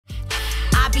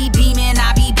be beaming,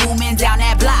 I be booming down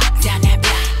that block.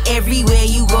 Everywhere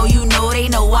you go, you know they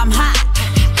know I'm hot.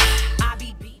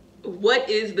 What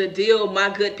is the deal, my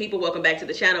good people? Welcome back to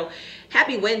the channel.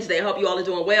 Happy Wednesday. I hope you all are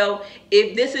doing well.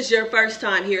 If this is your first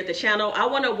time here at the channel, I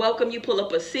want to welcome you. Pull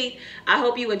up a seat. I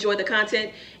hope you enjoy the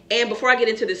content. And before I get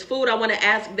into this food, I want to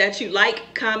ask that you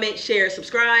like, comment, share,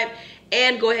 subscribe,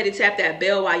 and go ahead and tap that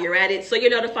bell while you're at it so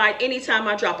you're notified anytime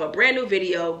I drop a brand new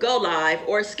video, go live,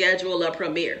 or schedule a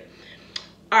premiere.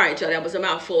 All right, y'all, that was a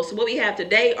mouthful. So what we have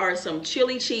today are some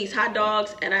chili cheese hot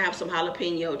dogs, and I have some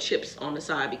jalapeno chips on the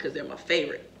side because they're my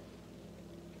favorite.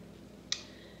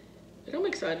 And I'm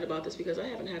excited about this because I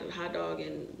haven't had a hot dog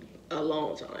in a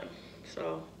long time.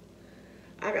 So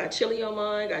I got chili on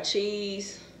mine, got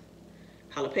cheese,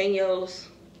 jalapenos.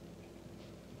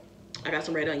 I got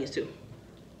some red onions too.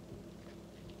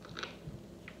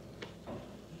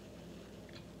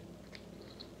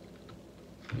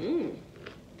 Mmm.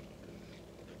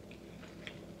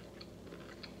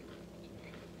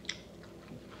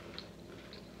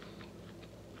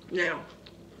 Now,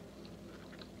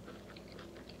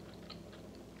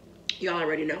 y'all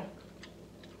already know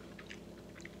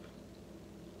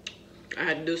I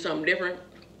had to do something different.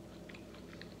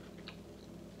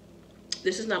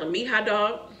 This is not a meat hot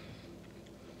dog.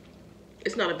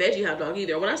 It's not a veggie hot dog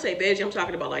either. When I say veggie, I'm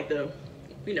talking about like the,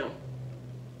 you know,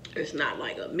 it's not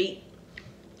like a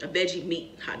veggie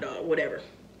meat hot dog, whatever.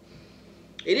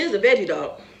 It is a veggie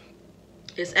dog.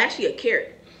 It's actually a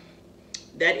carrot.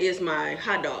 That is my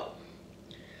hot dog.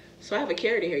 So I have a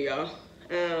carrot in here, y'all.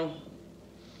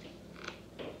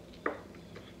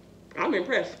 I'm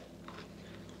impressed.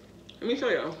 Let me show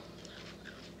y'all.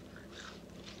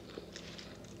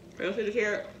 Let's see the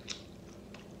carrot.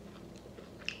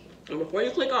 And before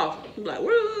you click off, you're like,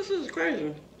 what is this? This is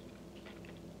crazy.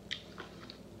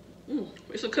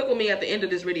 It's a cook with me at the end of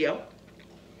this video.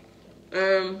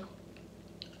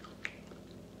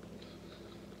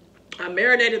 I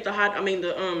marinated I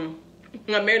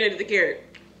marinated the carrot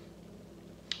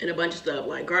in a bunch of stuff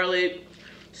like garlic,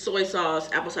 soy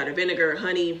sauce, apple cider vinegar,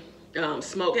 honey,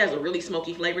 smoke. It has a really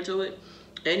smoky flavor to it,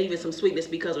 and even some sweetness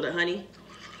because of the honey.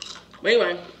 But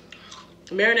anyway,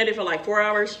 marinated for like 4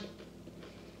 hours.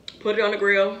 Put it on the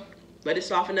grill, let it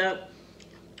soften up.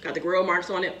 Got the grill marks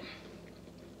on it.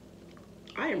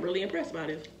 I am really impressed by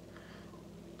this.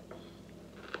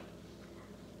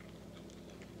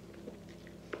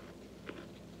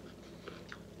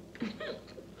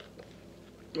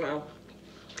 Wow.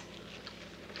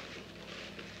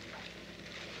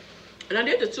 And I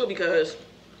did this too because,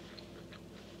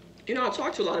 you know, I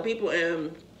talked to a lot of people,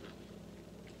 and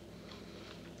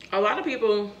a lot of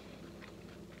people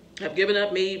have given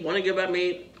up meat, want to give up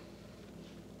meat,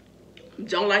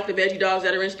 don't like the veggie dogs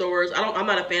that are in stores. I'm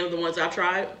not a fan of the ones I've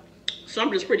tried. So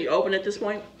I'm just pretty open at this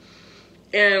point.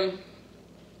 And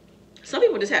some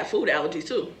people just have food allergies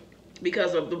too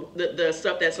because of the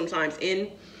stuff that's sometimes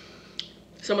in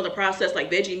some of the processed like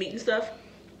veggie meat and stuff.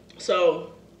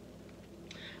 So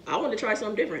I wanted to try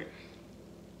something different.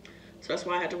 So that's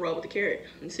why I had to roll with the carrot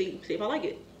and see if I like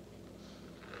it.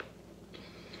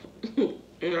 And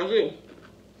I do.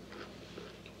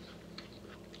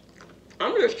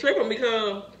 I'm just tripping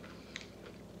because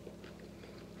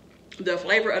the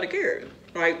flavor of the carrot,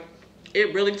 like,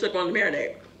 it really took on the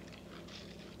marinade.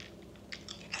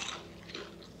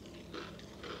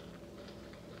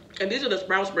 And these are the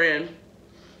Sprouts brand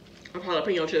of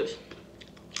jalapeno chips.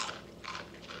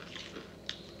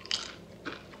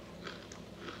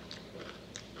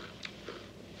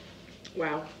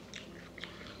 Wow.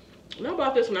 I know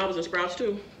about this when I was in Sprouts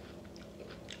too.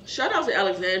 Shout out to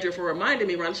Alexandria for reminding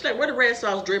me, Rhonda, where the red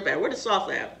sauce drip at? Where the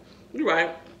sauce at? You're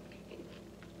right.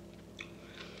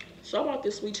 So I want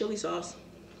this sweet chili sauce.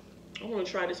 I want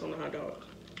to try this on the hot dog.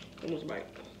 Almost bite.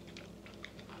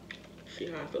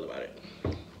 See how I feel about it.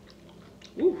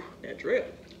 Ooh, that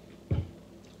drip.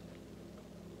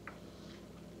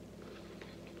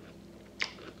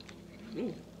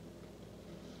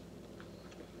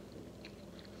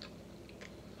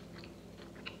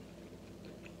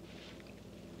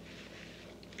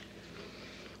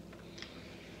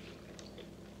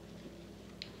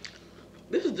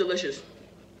 This is delicious.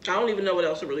 I don't even know what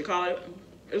else to really call it.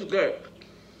 It's good.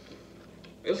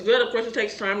 It's good. Of course, it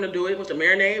takes time to do it with the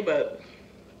marinade, but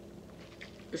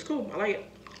it's cool. I like it.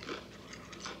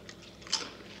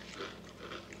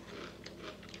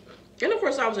 And of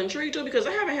course, I was intrigued too because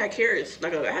I haven't had carrots.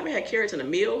 Like, I haven't had carrots in a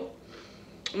meal.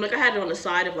 Like, I had it on the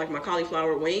side of like my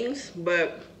cauliflower wings,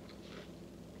 but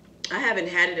I haven't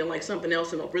had it in like something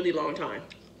else in a really long time.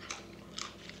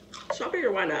 So I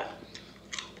figured, why not?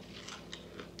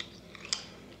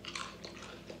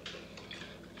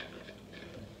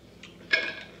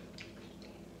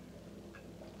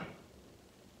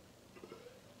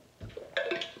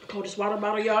 coldest water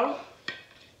bottle, y'all.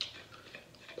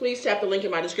 Please tap the link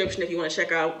in my description if you want to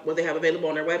check out what they have available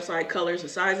on their website, colors and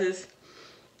sizes.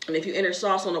 And if you enter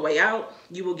sauce on the way out,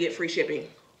 you will get free shipping.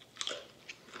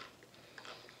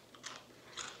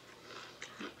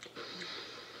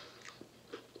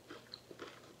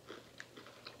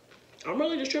 I'm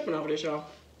really just tripping over this, y'all.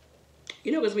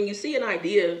 You know, because when you see an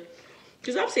idea,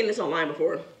 because I've seen this online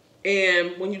before,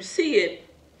 and when you see it,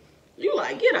 you're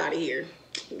like, get out of here.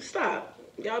 Stop.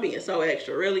 Y'all being so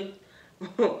extra, really?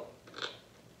 So,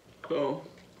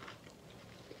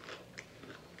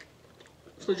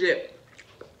 it's legit.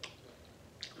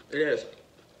 It is.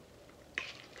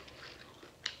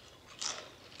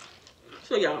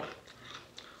 So, y'all,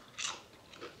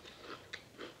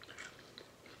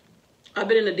 I've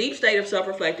been in a deep state of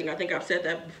self-reflecting. I think I've said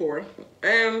that before.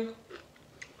 And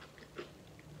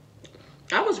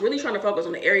I was really trying to focus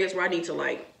on the areas where I need to,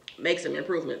 like, make some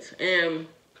improvements. And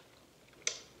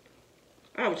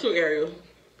I have 2 areas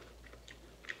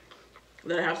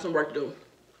that I have some work to do.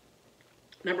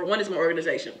 Number 1 is my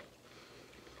organization.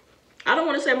 I don't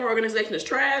want to say my organization is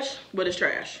trash, but it's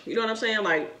trash. You know what I'm saying?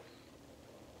 Like,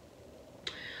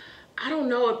 I don't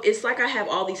know. It's like I have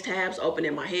all these tabs open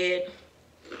in my head.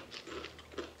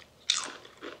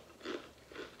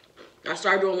 I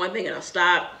start doing one thing and I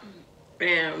stop.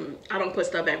 And I don't put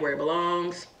stuff back where it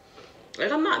belongs.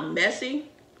 Like, I'm not messy.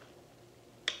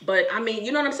 But, I mean,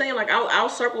 you know what I'm saying? Like, I'll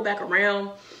circle back around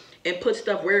and put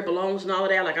stuff where it belongs and all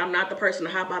of that. Like, I'm not the person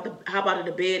to hop out of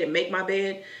the bed and make my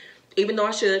bed, even though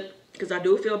I should, because I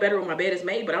do feel better when my bed is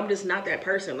made, but I'm just not that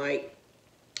person. Like,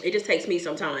 it just takes me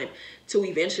some time to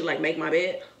eventually, like, make my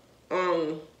bed.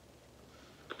 I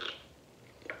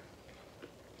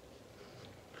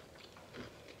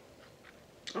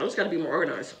just gotta be more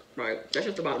organized, right? That's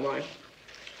just the bottom line.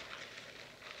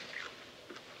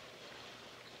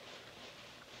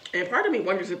 And part of me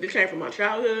wonders if this came from my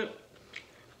childhood,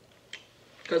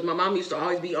 because my mom used to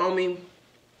always be on me.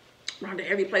 Rhonda,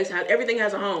 everything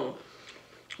has a home.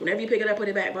 Whenever you pick it up, put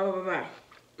it back, blah, blah, blah, blah.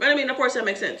 I mean, of course, that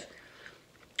makes sense.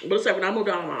 But it's like when I moved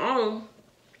out on my own,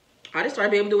 I just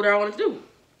started being able to do what I wanted to do,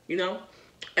 you know?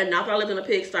 And not that I lived in a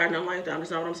pigsty or nothing like that.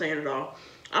 That's not what I'm saying at all.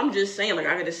 I'm just saying, like,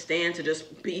 I could just stand to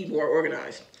just be more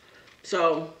organized.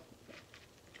 So,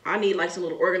 I need, like, some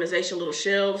little organization, little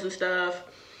shelves and stuff.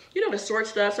 You know, to sort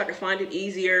stuff so I can find it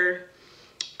easier.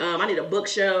 I need a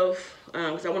bookshelf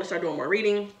because I want to start doing more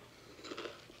reading.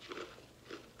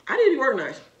 I need to be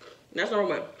organized. That's number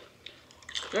 1.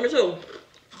 Number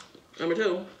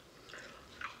 2.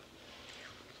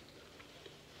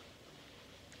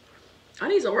 I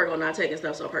need to work on not taking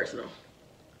stuff so personal.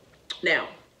 Now,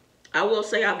 I will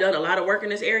say I've done a lot of work in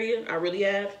this area. I really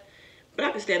have. But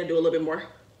I can stand to do a little bit more.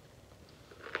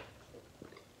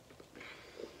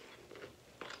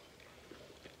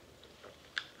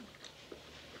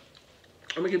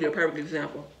 I'm gonna give you a perfect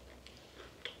example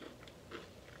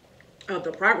of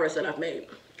the progress that I've made.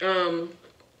 You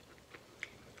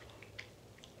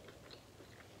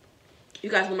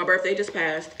guys know my birthday just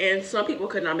passed, and some people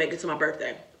could not make it to my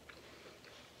birthday,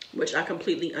 which I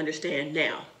completely understand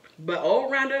now. But old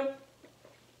Rhonda,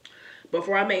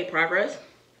 before I made progress,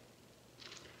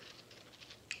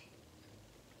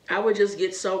 I would just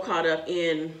get so caught up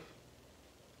in,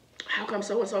 how come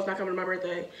so-and-so's not coming to my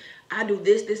birthday? I do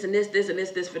this, this, and this, this, and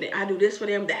this for them. I do this for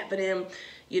them, that for them,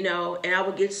 you know, and I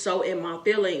would get so in my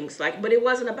feelings. Like, but it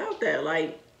wasn't about that.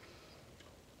 Like,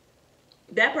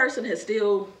 that person has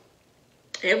still,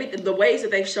 the ways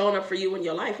that they've shown up for you in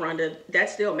your life, Rhonda, that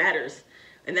still matters.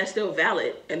 And that's still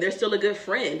valid. And they're still a good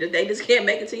friend. They just can't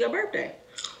make it to your birthday.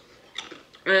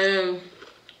 I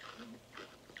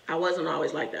wasn't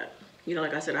always like that. You know,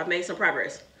 like I said, I've made some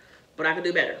progress. But I could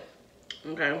do better.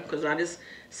 Okay? Because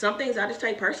some things I just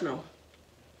take personal.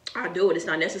 I do it. It's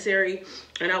not necessary.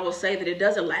 And I will say that it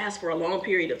doesn't last for a long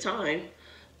period of time.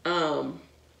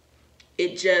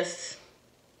 It just,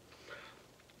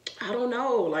 I don't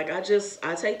know. Like, I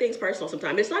take things personal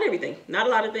sometimes. It's not everything. Not a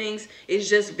lot of things. It's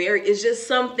just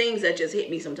some things that just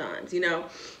hit me sometimes, you know?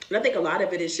 And I think a lot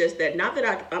of it is just that, not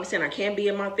that I'm saying I can't be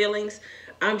in my feelings.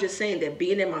 I'm just saying that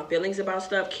being in my feelings about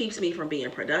stuff keeps me from being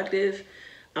productive.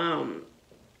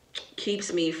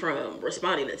 Keeps me from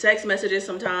responding to text messages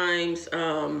sometimes,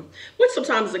 which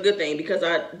sometimes is a good thing because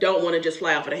I don't want to just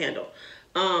fly off of the handle.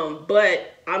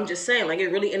 But I'm just saying, like, it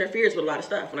really interferes with a lot of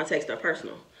stuff when I take stuff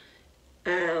personal.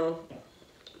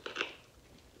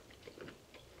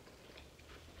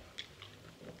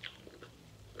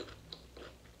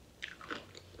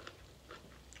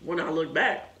 When I look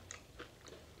back,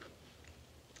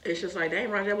 it's just like, dang,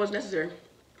 Rhonda, that wasn't necessary.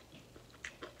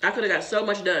 I could have got so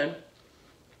much done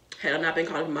had I not been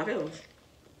caught up in my feelings.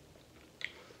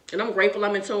 And I'm grateful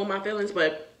I'm in tune with my feelings,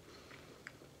 but,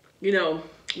 you know,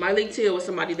 my league Teal was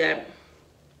somebody that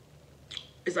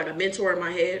is like a mentor in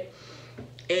my head.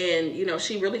 And, you know,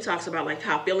 she really talks about like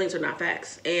how feelings are not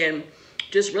facts. And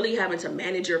just really having to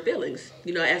manage your feelings,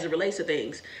 you know, as it relates to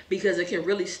things. Because it can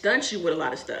really stunt you with a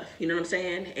lot of stuff. You know what I'm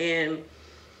saying? And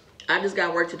I just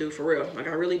got work to do for real. Like,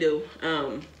 I really do.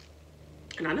 And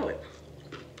I know it.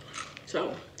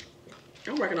 So,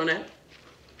 I'm working on that.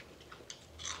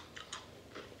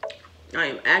 I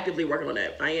am actively working on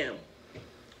that. I am.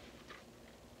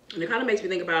 And it kind of makes me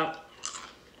think about,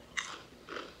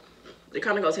 it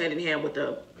kind of goes hand in hand with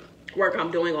the work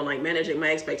I'm doing on like managing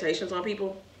my expectations on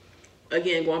people.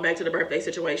 Again, going back to the birthday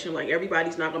situation, like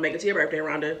everybody's not gonna make it to your birthday,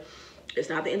 Rhonda. It's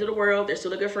not the end of the world. They're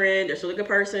still a good friend. They're still a good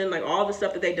person. Like all the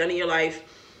stuff that they've done in your life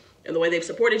and the way they've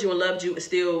supported you and loved you is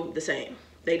still the same.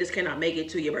 They just cannot make it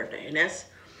to your birthday. And that's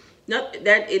not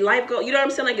that in life go, you know what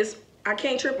I'm saying? Like it's, I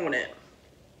can't trip on that.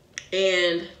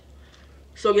 And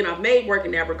so again, I've made work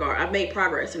in that regard. I've made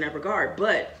progress in that regard,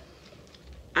 but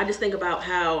I just think about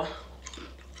how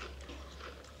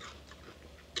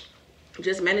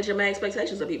just managing my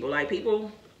expectations of people. Like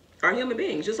people are human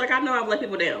beings. Just like I know I've let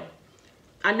people down.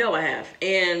 I know I have.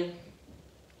 And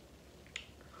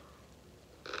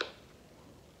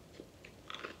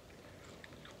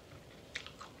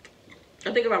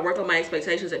I think if I work on my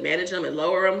expectations and manage them and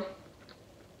lower them,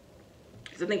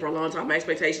 because I think for a long time my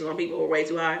expectations on people were way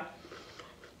too high.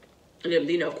 And then,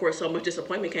 you know, of course, so much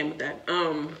disappointment came with that.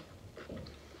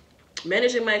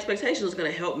 Managing my expectations is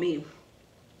going to help me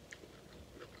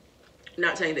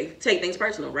not take things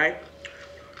personal, right?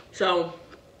 So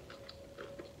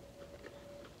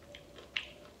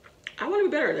I want to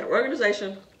be better at that.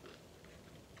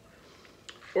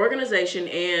 Organization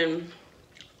and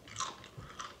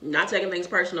not taking things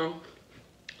personal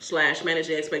 /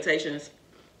 managing expectations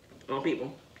on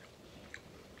people.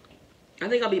 I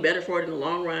think I'll be better for it in the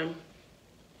long run.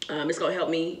 It's going to help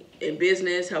me in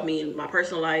business, help me in my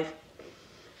personal life,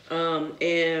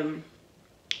 and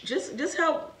just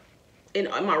help in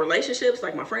my relationships,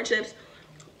 like my friendships.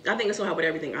 I think it's going to help with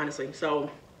everything, honestly. So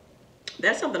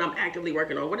that's something I'm actively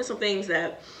working on. What are some things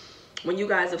that when you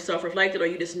guys have self-reflected or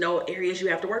you just know areas you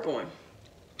have to work on?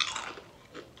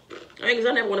 I mean, because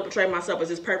I never want to portray myself as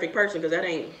this perfect person, because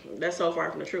that's so far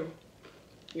from the truth.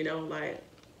 You know, like,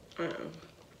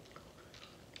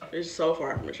 it's so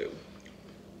far from the truth.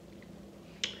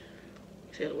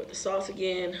 Fill it with the sauce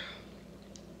again.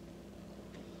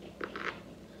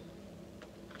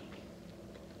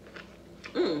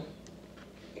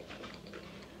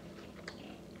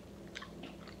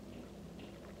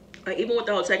 Like, even with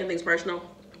the whole taking things personal,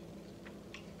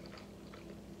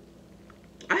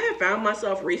 I have found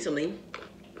myself recently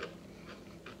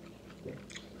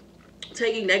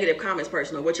taking negative comments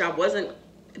personal, which I wasn't,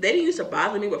 they didn't used to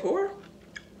bother me before.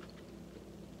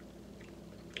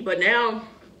 But now,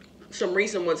 some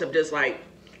recent ones have just like,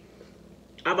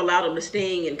 I've allowed them to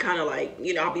sting and kind of like,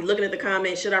 you know, I'll be looking at the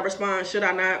comments. Should I respond? Should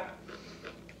I not?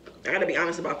 I gotta be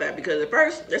honest about that, because at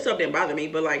first, that stuff didn't bother me.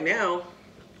 But like now,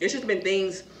 it's just been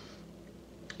things,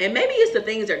 and maybe it's the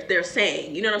things that they're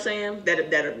saying, you know what I'm saying?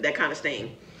 That kind of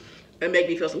sting and make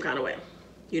me feel some kind of way,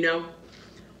 you know?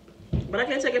 But I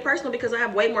can't take it personal because I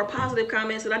have way more positive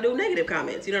comments than I do negative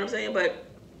comments, you know what I'm saying? But,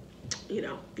 you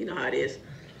know how it is.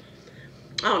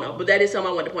 I don't know, but that is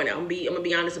something I want to point out. I'm gonna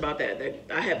be honest about that. That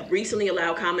I have recently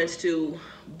allowed comments to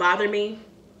bother me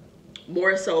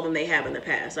more so than they have in the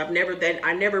past. I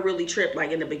never really tripped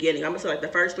like in the beginning. I'm gonna say like the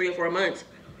first 3 or 4 months,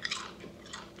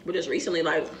 but just recently,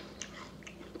 like,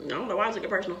 I don't know why I took it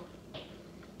personal.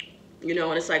 You know,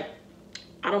 and it's like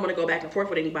I don't want to go back and forth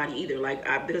with anybody either, like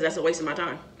because that's a waste of my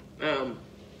time.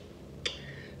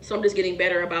 So I'm just getting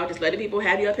better about just letting people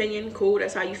have your opinion. Cool,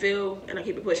 that's how you feel, and I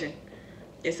keep it pushing.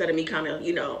 Instead of me kind of,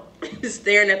 you know,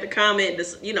 staring at the comment,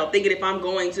 just, you know, thinking if I'm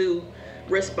going to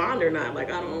respond or not.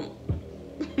 Like, I don't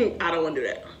want to do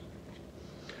that.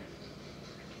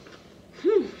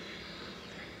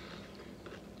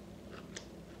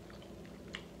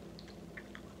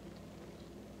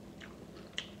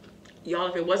 Y'all,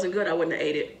 if it wasn't good, I wouldn't have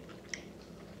ate it.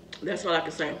 That's all I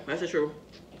can say. That's the truth.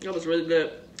 It was really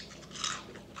good.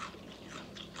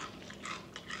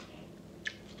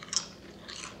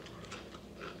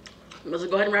 Let's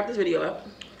go ahead and wrap this video up.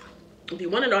 If you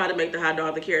want to know how to make the hot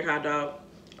dog, the carrot hot dog,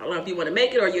 I don't know if you want to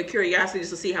make it or your curiosity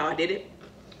just to see how I did it.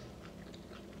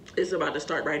 It's about to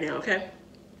start right now, okay?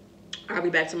 I'll be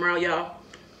back tomorrow, y'all.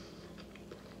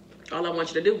 All I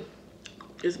want you to do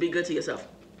is be good to yourself.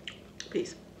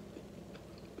 Peace.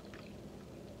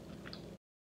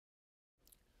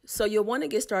 So you'll want to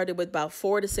get started with about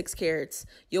 4 to 6 carrots.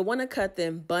 You'll want to cut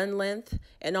them bun length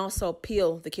and also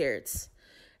peel the carrots.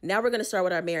 Now we're going to start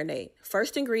with our marinade.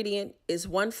 First ingredient is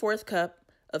 1/4 cup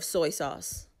of soy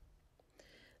sauce.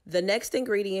 The next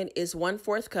ingredient is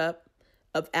 1/4 cup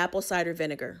of apple cider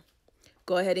vinegar.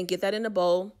 Go ahead and get that in a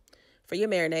bowl for your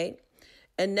marinade.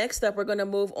 And next up, we're going to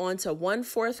move on to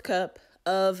 1/4 cup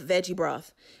of veggie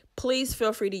broth. Please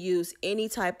feel free to use any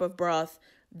type of broth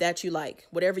that you like,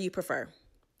 whatever you prefer.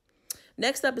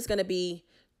 Next up is going to be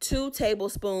 2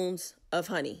 tablespoons of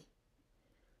honey.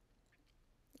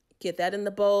 Get that in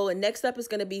the bowl. And next up is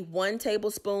going to be 1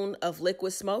 tablespoon of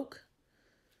liquid smoke.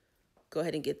 Go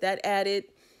ahead and get that added.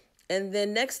 And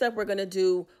then next up, we're going to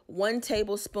do 1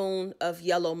 tablespoon of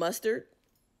yellow mustard.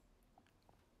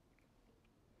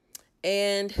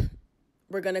 And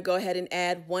we're going to go ahead and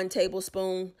add 1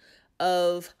 tablespoon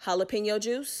of jalapeno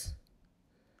juice.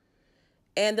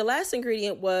 And the last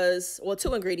ingredient was, well,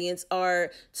 2 ingredients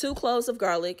are 2 cloves of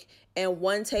garlic and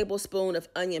 1 tablespoon of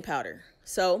onion powder.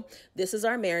 So this is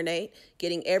our marinade,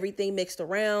 getting everything mixed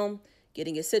around,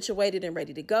 getting it situated and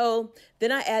ready to go.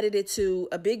 Then I added it to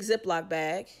a big Ziploc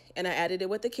bag and I added it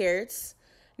with the carrots.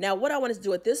 Now, what I wanted to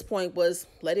do at this point was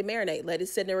let it marinate, let it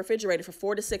sit in the refrigerator for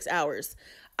 4 to 6 hours.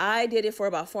 I did it for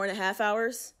about 4.5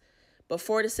 hours, but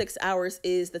 4 to 6 hours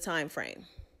is the time frame.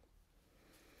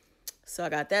 So I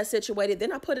got that situated.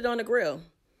 Then I put it on the grill.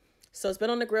 So it's been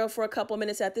on the grill for a couple of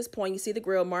minutes at this point. You see the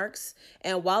grill marks.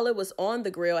 And while it was on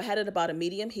the grill, I had it about a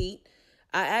medium heat.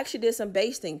 I actually did some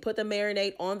basting, put the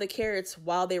marinade on the carrots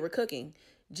while they were cooking,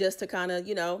 just to kind of,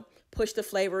 you know, push the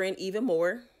flavor in even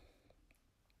more.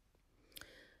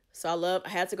 So I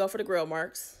had to go for the grill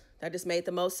marks. That just made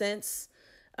the most sense.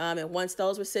 And once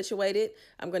those were situated,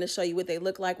 I'm going to show you what they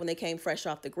look like when they came fresh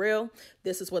off the grill.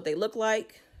 This is what they look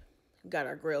like. We've got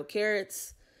our grilled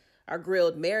carrots, our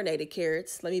grilled marinated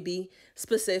carrots. Let me be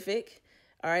specific.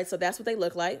 All right, so that's what they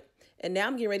look like. And now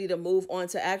I'm getting ready to move on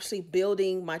to actually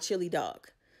building my chili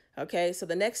dog. Okay, so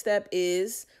the next step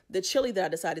is the chili that I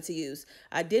decided to use.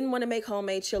 I didn't want to make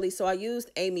homemade chili, so I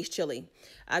used Amy's chili.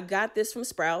 I got this from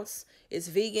Sprouts. It's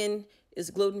vegan,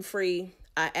 it's gluten-free.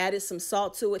 I added some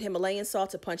salt to it, Himalayan salt,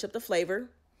 to punch up the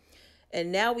flavor.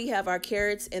 And now we have our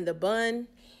carrots in the bun.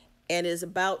 And it's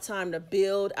about time to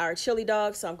build our chili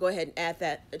dog. So I'm going to go ahead and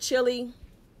add the chili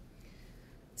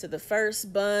to the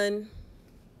first bun.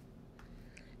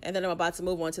 And then I'm about to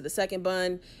move on to the second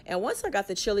bun. And once I got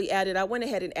the chili added, I went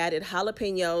ahead and added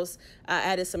jalapenos. I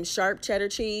added some sharp cheddar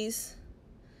cheese.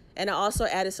 And I also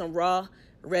added some raw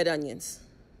red onions.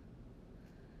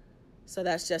 So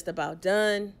that's just about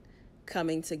done.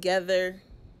 Coming together.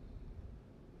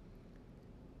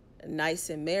 Nice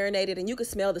and marinated, and you can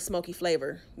smell the smoky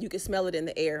flavor. You can smell it in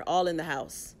the air, all in the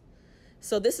house.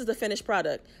 So this is the finished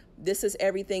product. This is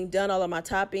everything done, all of my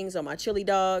toppings on my chili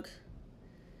dog.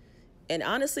 And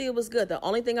honestly, it was good. The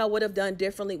only thing I would have done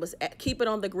differently was keep it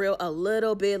on the grill a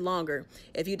little bit longer.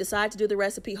 If you decide to do the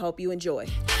recipe, hope you enjoy.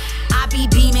 I be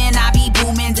beaming, I be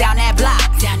booming down that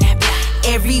block.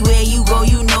 Everywhere